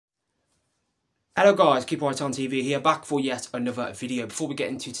Hello guys, Keep Right On TV here, back for yet another video. Before we get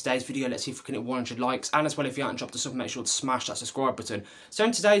into today's video, let's see if we can hit 100 likes, and as well, if you haven't dropped a sub, make sure to smash that subscribe button. So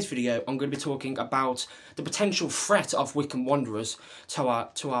in today's video, I'm going to be talking about the potential threat of Wycombe Wanderers to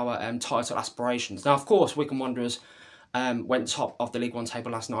our title aspirations. Now, of course, Wycombe Wanderers went top of the League One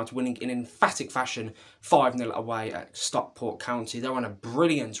table last night, winning in emphatic fashion 5-0 away at Stockport County. They're on a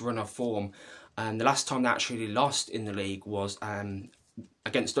brilliant run of form. The last time they actually lost in the league was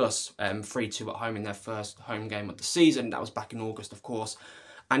against us, 3-2 at home in their first home game of the season. That was back in August, of course.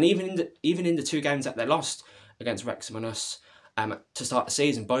 And even in the two games that they lost against Wrexham and us to start the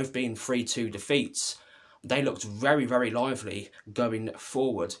season, both being 3-2 defeats, they looked very, very lively going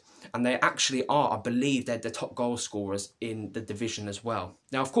forward. And they actually are, I believe, they're the top goal scorers in the division as well.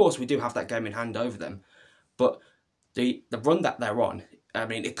 Now, of course, we do have that game in hand over them, but the run that they're on, I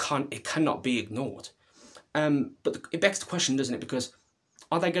mean, it cannot be ignored. But it begs the question, doesn't it? Because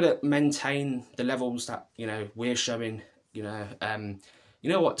are they going to maintain the levels that, we're showing? You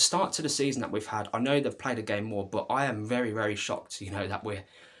know what, the start to the season that we've had, I know they've played a game more, but I am very, very shocked, that we're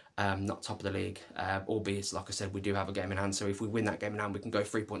not top of the league. Albeit, like I said, we do have a game in hand, so if we win that game in hand, we can go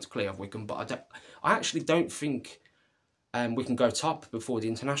 3 points clear of Wycombe. But I actually don't think we can go top before the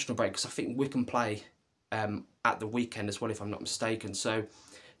international break, because I think we can play at the weekend as well, if I'm not mistaken. So,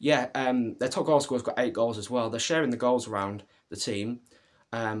 yeah, their top goal scorer's got 8 goals as well. They're sharing the goals around the team.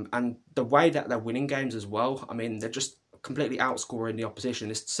 And the way that they're winning games as well, I mean, they're just completely outscoring the opposition.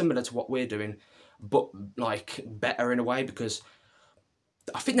 It's similar to what we're doing, but like better in a way, because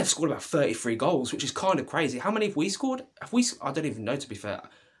I think they've scored about 33 goals, which is kind of crazy. How many have we scored? I don't even know, to be fair.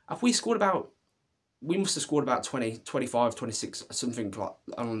 Have we scored about, we must have scored about 20, 25, 26, something like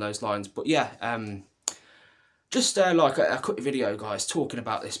along those lines. But yeah, just like a quick video, guys, talking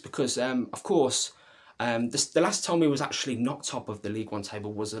about this, because of course, the last time we was actually not top of the League One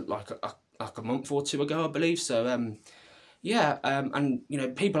table was like a month or two ago, I believe. So yeah,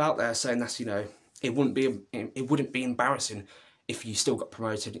 and people out there saying that's it wouldn't be embarrassing if you still got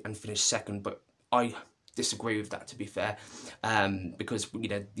promoted and finished second, but I disagree with that, to be fair, because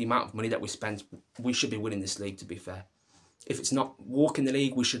the amount of money that we spent, we should be winning this league, to be fair. If it's not walking the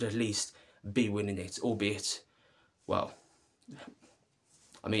league, we should at least be winning it, albeit, well,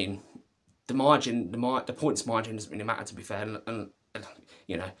 I mean, the points margin doesn't really matter, to be fair, and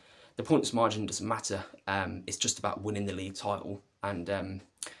the points margin doesn't matter. It's just about winning the league title, and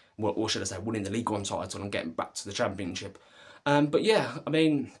or should I say, winning the League One title and getting back to the Championship. But yeah, I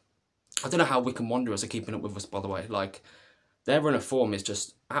mean, I don't know how Wycombe Wanderers are keeping up with us, by the way. Like, their run of form is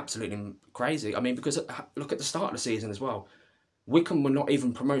just absolutely crazy. I mean, because look at the start of the season as well. Wycombe were not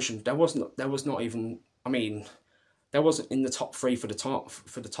even promotion. There was not even. I mean, there wasn't in the top 3 for the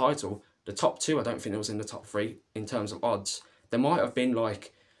title. The top 2, I don't think there was in the top 3 in terms of odds. There might have been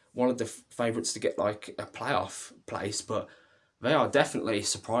like one of the favourites to get like a playoff place, but they are definitely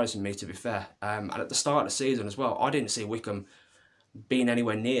surprising me, to be fair. And at the start of the season as well, I didn't see Wycombe being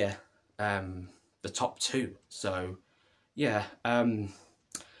anywhere near the top 2. So yeah,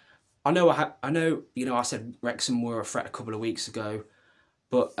 I know I said Wrexham were a threat a couple of weeks ago,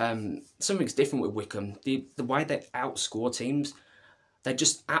 but something's different with Wycombe. The way they outscore teams, they're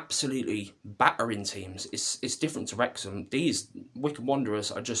just absolutely battering teams. It's different to Wrexham. These Wycombe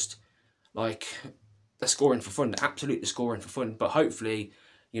Wanderers are just like, they're scoring for fun. They're absolutely scoring for fun. But hopefully,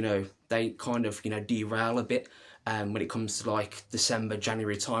 they kind of derail a bit when it comes to like December,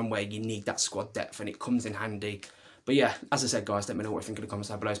 January time, where you need that squad depth and it comes in handy. But yeah, as I said, guys, let me know what you think in the comments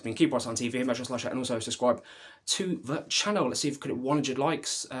down below. It's been Keep Right On TV. Make sure to like, share, and also subscribe to the channel. Let's see if we can hit 100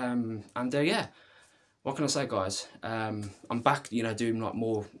 likes. Yeah. What can I say, guys? I'm back, doing like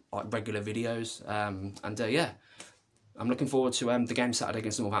more like regular videos, yeah, I'm looking forward to the game Saturday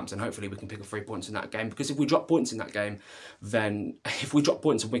against Northampton. Hopefully, we can pick up 3 points in that game, because if we drop points in that game, then if we drop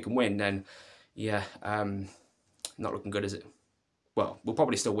points and we can win, then yeah, not looking good, is it? Well, we'll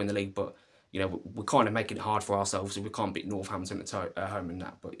probably still win the league, but we're kind of making it hard for ourselves if we can't beat Northampton at home and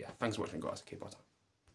that. But yeah, thanks for watching, guys. Keep on.